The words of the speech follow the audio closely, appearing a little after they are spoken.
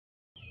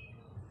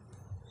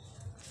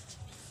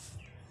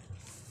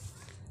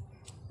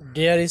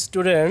Dear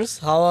students,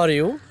 how are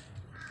you?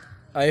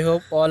 I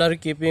hope all are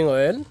keeping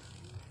well.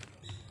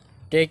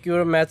 Take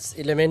your maths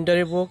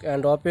elementary book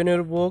and open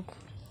your book,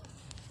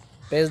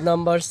 page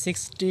number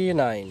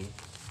 69.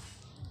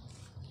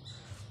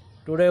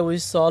 Today we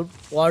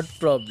solve word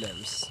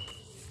problems.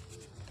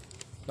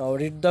 Now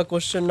read the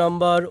question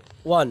number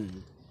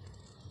 1.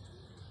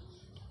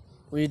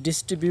 We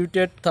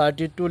distributed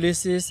 32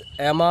 leases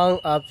among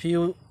a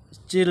few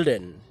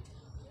children.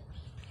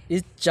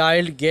 Each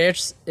child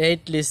gets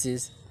 8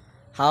 leases.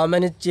 How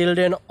many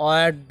children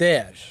are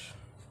there?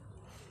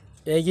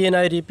 Again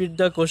I repeat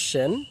the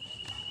question.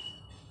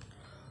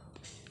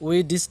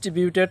 We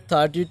distributed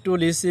 32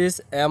 leases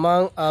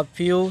among a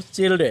few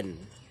children.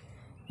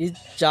 Each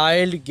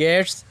child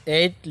gets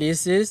 8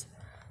 leases.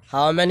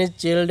 How many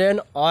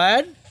children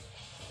are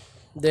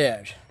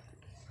there?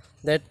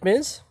 That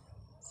means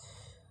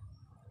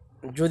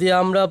যদি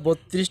আমরা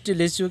 32টি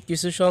লিচু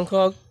কিছু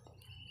সংখ্যক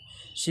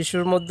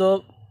শিশুর মধ্যে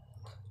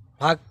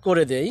ভাগ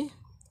করে দেই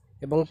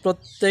এবং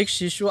প্রত্যেক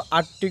শিশু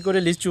 8টি করে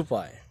লিচু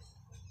পায়,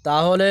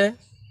 তাহলে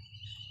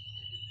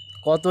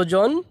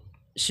কতজন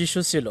শিশু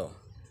ছিল?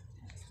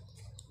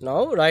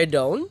 Now write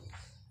down.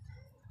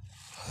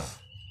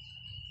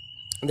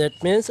 That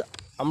means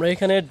আমরা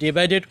এখানে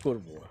ডিভাইডেড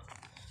করব.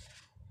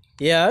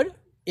 Here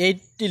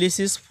 80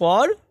 leases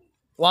for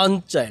one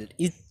child.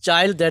 Each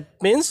child, that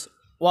means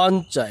one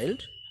child.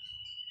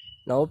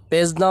 Now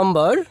page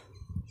number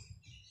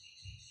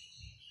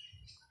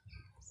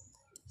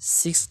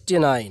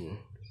 69.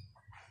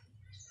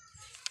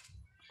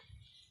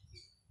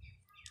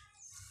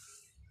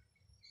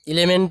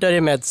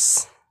 Elementary maths.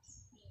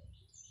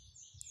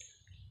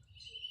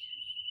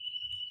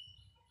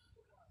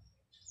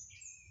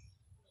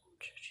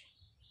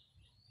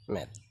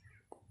 Math.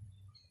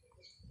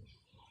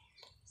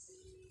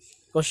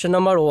 Question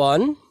number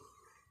 1.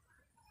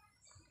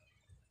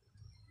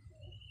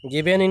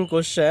 Given in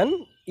question,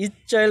 each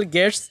child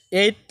gets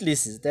 8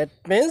 leases. That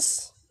means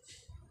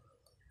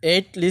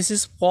 8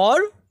 leases for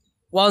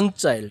one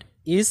child.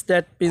 Is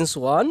that means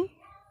 1.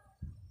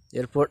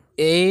 Therefore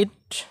 8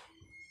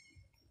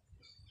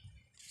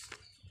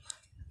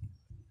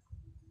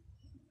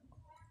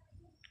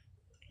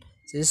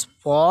 is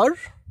for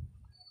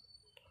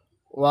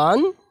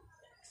one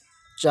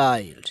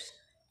child.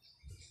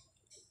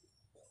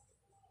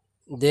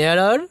 There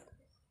are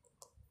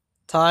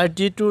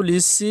 32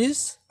 leases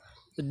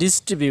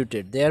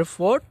distributed.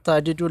 Therefore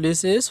 32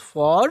 leases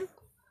for.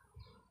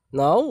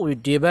 Now we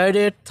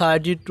divided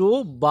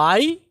 32 by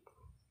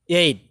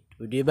 8.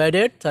 We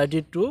divided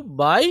 32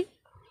 by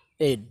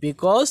 8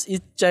 because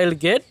each child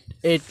get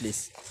 8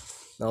 leases.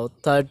 Now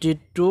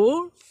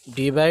 32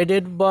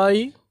 divided by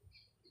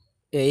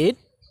 8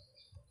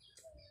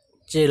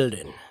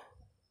 children.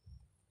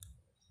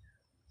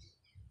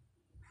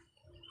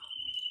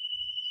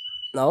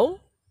 Now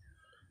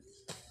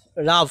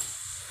rough.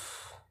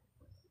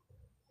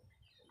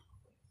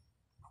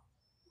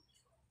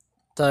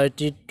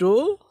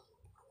 32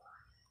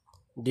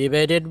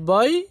 divided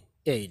by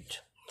 8.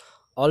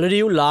 Already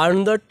you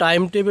learned the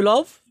timetable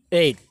of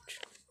 8.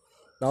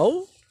 Now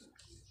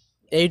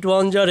 8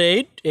 1s are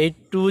 8,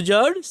 8 2s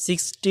are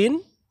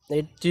 16,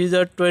 8 3s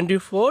are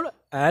 24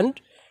 and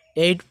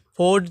 8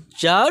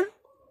 4s are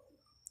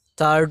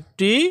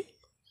 30,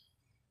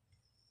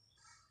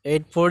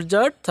 8 4s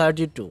are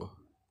 32.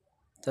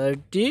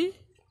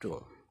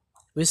 32.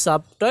 We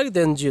subtract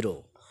then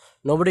 0.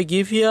 Nobody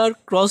give here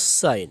cross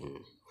sign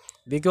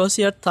because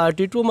here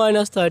 32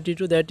 minus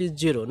 32, that is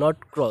 0, not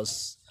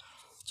cross.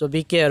 So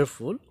be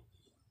careful.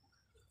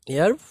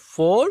 Here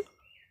 4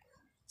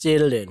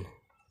 children.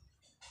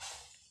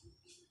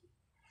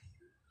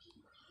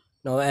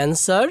 Now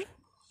answer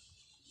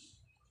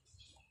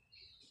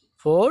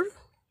 4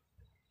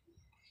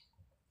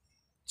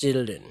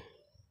 children.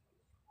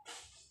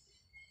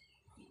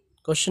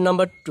 Question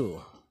number 2.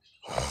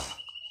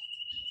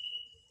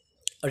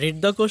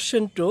 Read the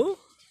question 2.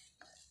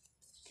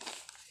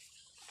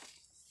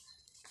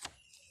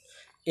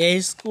 A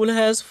school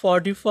has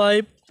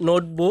 45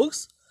 notebooks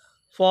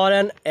for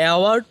an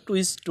hour to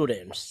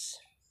students.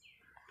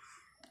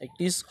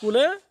 একটি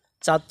স্কুলে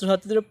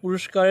ছাত্রছাত্রীদের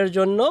পুরস্কারের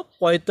জন্য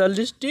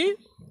 45টি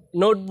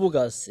notebook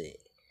আছে.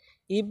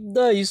 If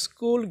the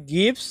school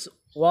gives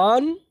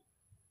one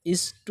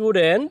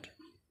student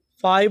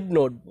 5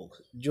 notebooks,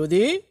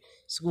 যদি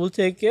school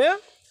থেকে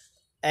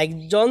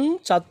একজন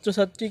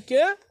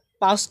ছাত্রছাত্রীকে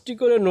 5টি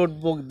করে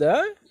নোটবুক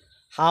দেয়,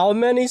 how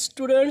many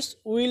students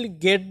will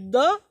get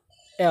the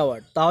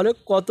award? তাহলে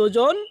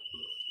কতজন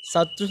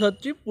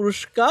ছাত্রছাত্রী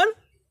পুরস্কার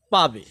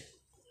পাবে?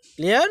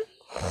 Clear?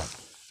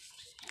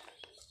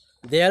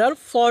 There are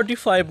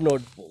 45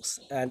 notebooks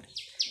and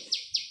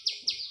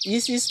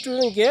each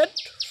student get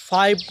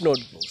 5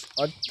 notebooks.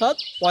 অর্থাৎ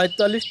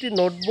 45টি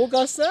নোটবুক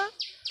আছে,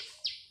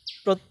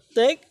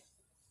 প্রত্যেক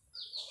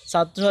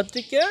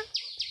ছাত্রছাত্রীকে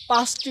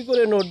 5টি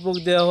করে নোটবুক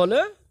দেওয়া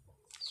হলে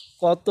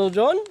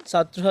কতজন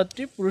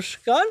ছাত্রছাত্রী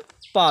পুরস্কার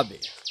পাবে?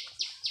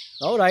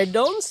 Now write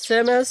down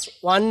same as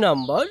 1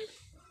 number.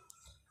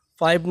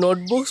 5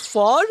 notebooks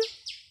for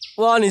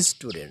 1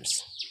 students.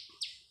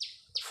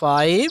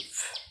 5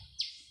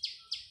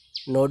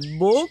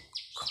 notebook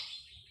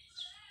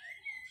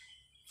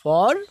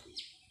for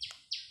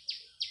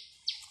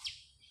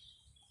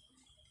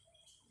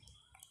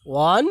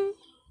 1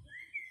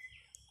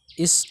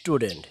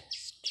 student.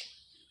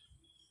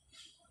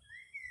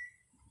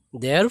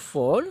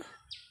 Therefore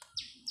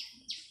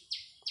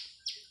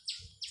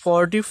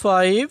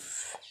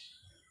 45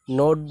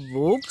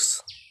 notebooks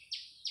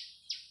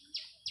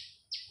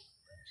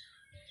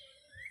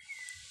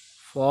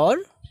for,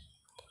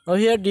 now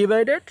here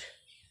divided,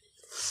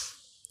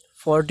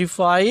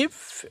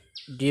 45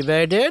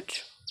 divided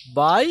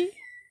by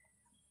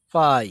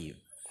 5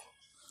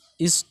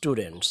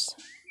 students.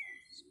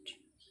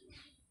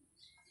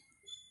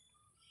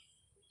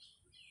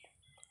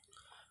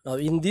 Now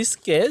in this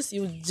case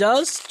you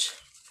just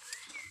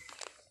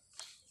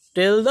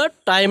tell the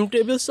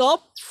timetables of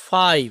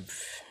 5.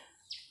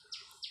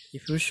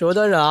 If you show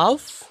the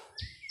graph,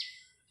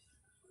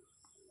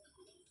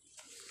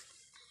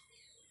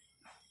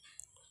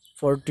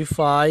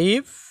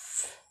 (45)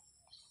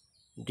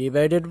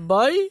 divided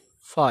by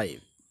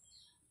 5.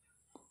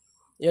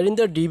 Here in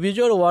the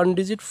divisor 1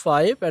 digit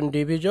 5 and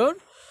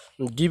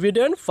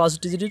dividend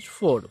first digit is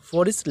 4.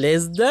 4 is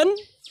less than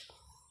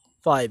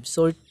 5,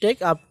 so it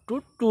take up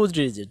to 2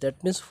 digits,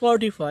 that means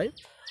 45.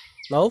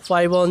 Now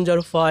 5 1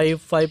 jar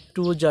 5, 5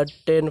 2 jar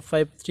 10,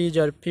 5 3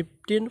 jar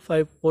 15,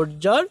 5 4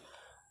 jar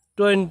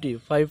 20,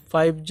 5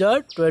 5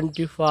 jar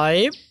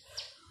 25,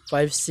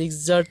 5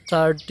 6 jar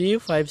 30,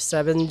 5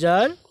 7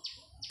 jar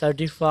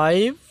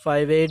 35,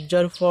 5 8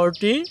 jar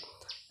 40,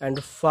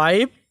 and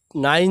 5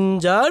 9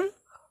 jar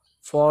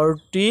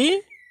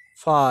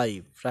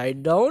 45.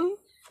 Write down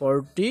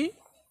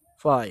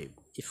 45.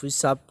 If we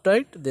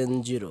subtract,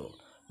 then 0.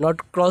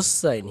 Not cross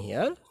sign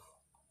here.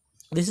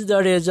 This is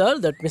the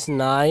result, that means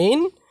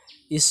 9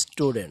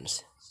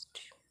 students.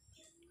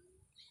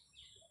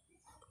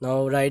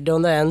 Now write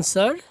down the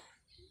answer.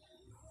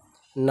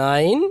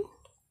 9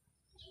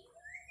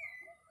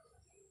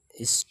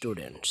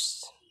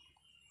 students.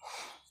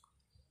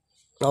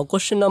 Now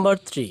question number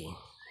 3.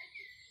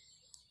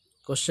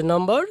 Question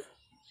number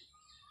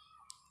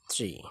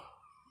 3.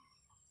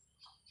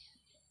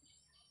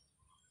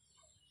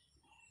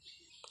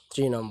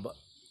 3 number,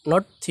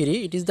 not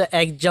 3, it is the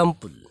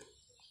example.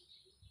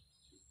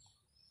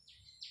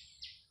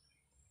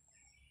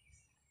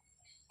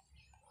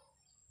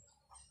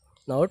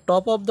 Now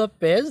top of the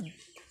page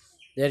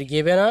they are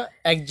given an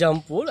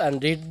example,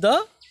 and read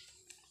the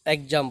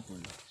example.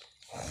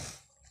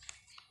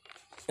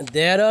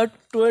 There are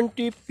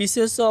 20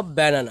 pieces of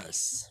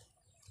bananas.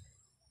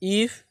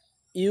 If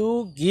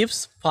you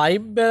gives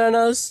 5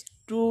 bananas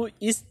to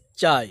each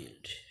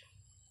child,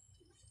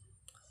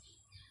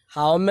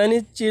 how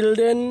many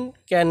children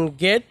can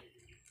get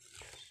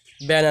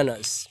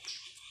bananas?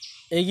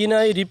 Again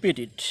I repeat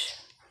it.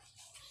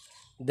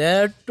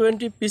 There are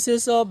 20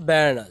 pieces of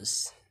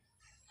bananas.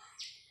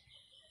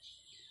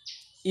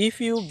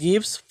 If you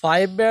gives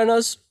 5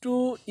 bananas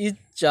to each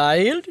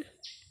child,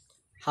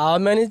 how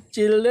many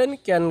children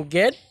can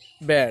get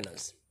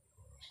bananas?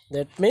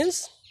 That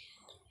means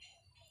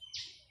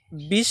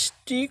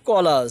 20টি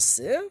কলা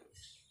আছে,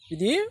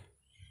 যদি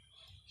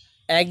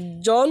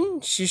একজন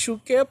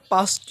শিশুকে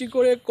 5টি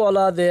করে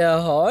কলা দেয়া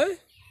হয়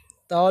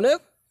তাহলে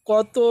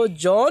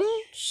কতজন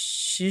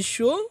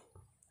শিশু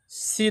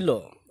ছিল?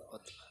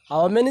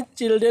 How many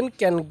children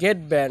can get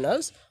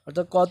bananas?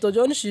 অর্থাৎ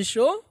কতজন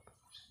শিশু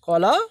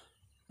কলা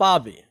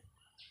পাবে?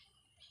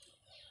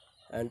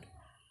 And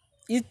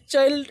each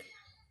child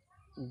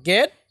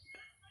get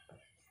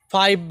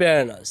 5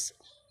 bananas.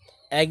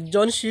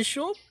 একজন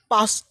শিশু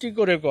 5টি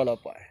করে কলা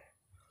পায়।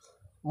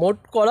 মোট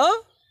কলা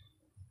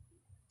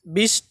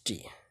 20টি।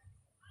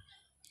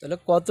 তাহলে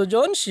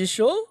কতজন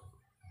শিশু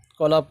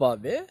কলা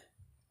পাবে?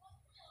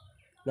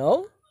 Now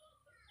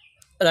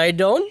write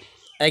down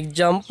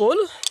example.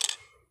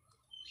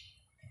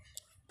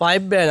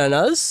 5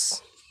 bananas.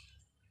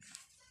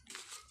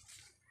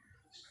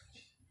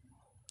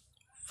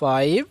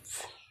 5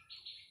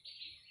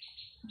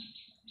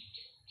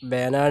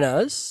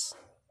 bananas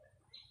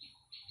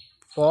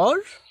for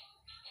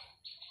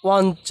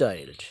 1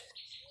 child.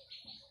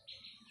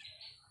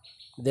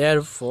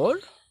 Therefore,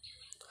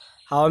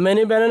 how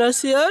many bananas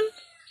here?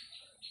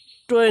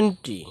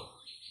 20.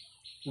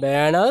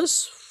 Bananas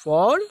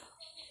for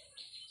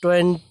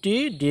 20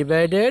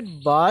 divided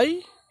by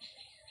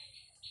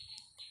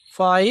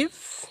 5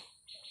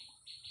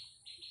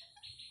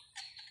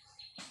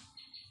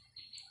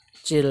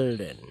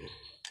 children.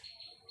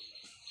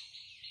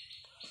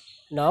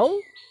 Now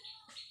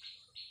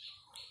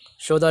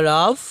show the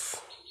graph.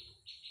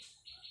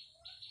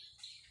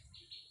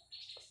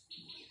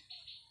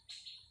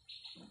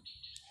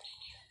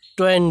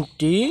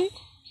 (20)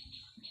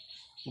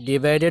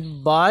 divided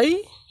by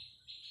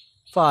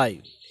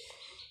 5.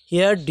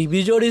 Here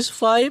divisor is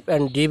 5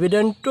 and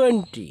dividend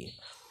 20.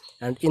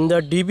 And in the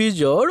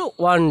divisor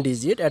 1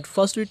 digit, at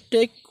first we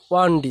take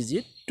 1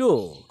 digit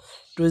 2.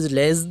 2 is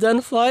less than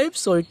 5,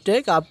 so we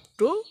take up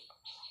to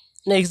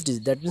next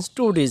digit, that means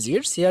 2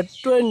 digits. Here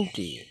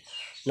 20.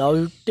 Now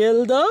you tell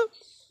the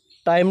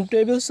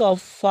timetables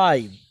of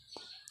 5.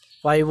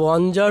 5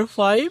 1s are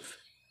 5,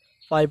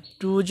 5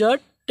 2s are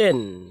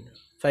 10,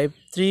 5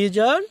 3s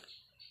are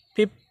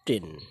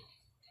 15,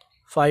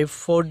 5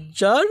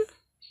 4s are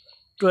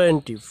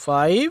 20,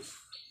 5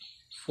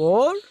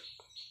 4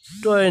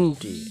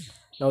 20.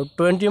 Now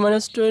 20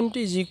 minus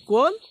 20 is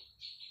equal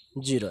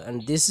 0,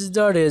 and this is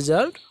the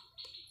result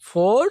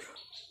for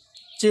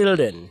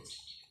children.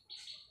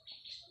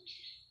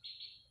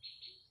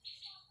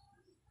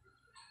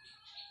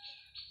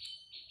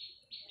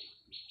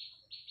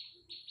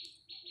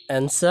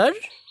 Answer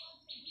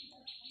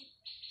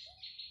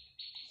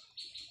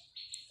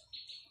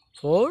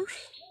for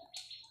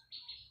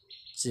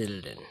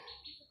children.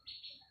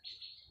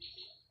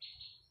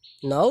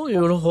 Now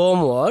your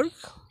homework,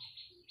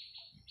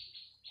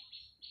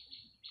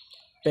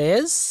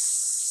 page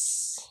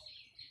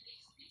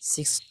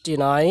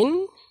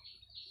 69,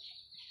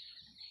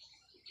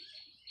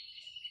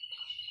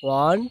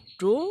 1,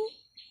 2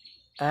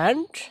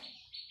 and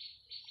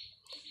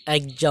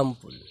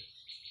example.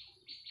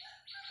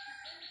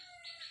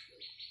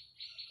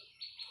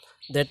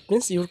 That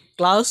means your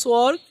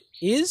classwork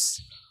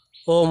is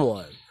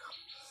homework.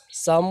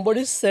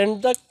 Somebody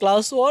sent the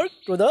classwork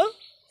to the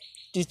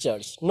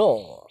teachers.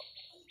 No,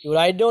 you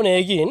write down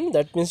again.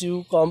 That means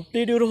you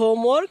complete your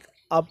homework.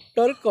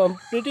 After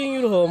completing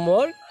your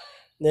homework,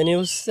 then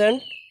you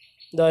send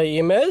the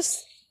image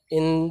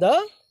in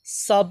the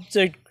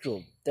subject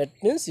group. That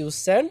means you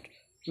send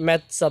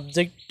math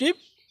subjective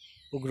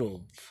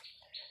group.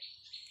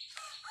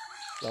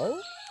 Now,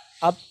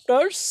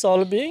 after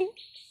solving,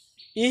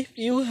 if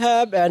you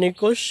have any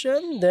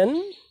question,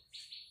 then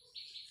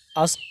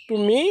ask to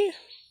me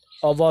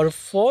over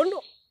phone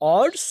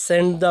or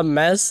send the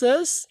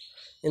message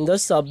in the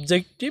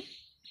subjective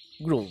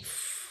group,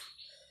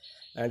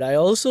 and I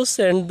also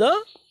send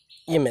the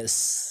image.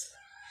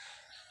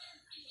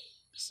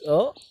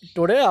 So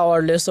today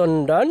our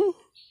lesson done.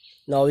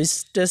 Now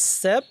stay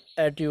safe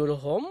at your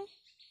home.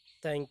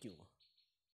 Thank you.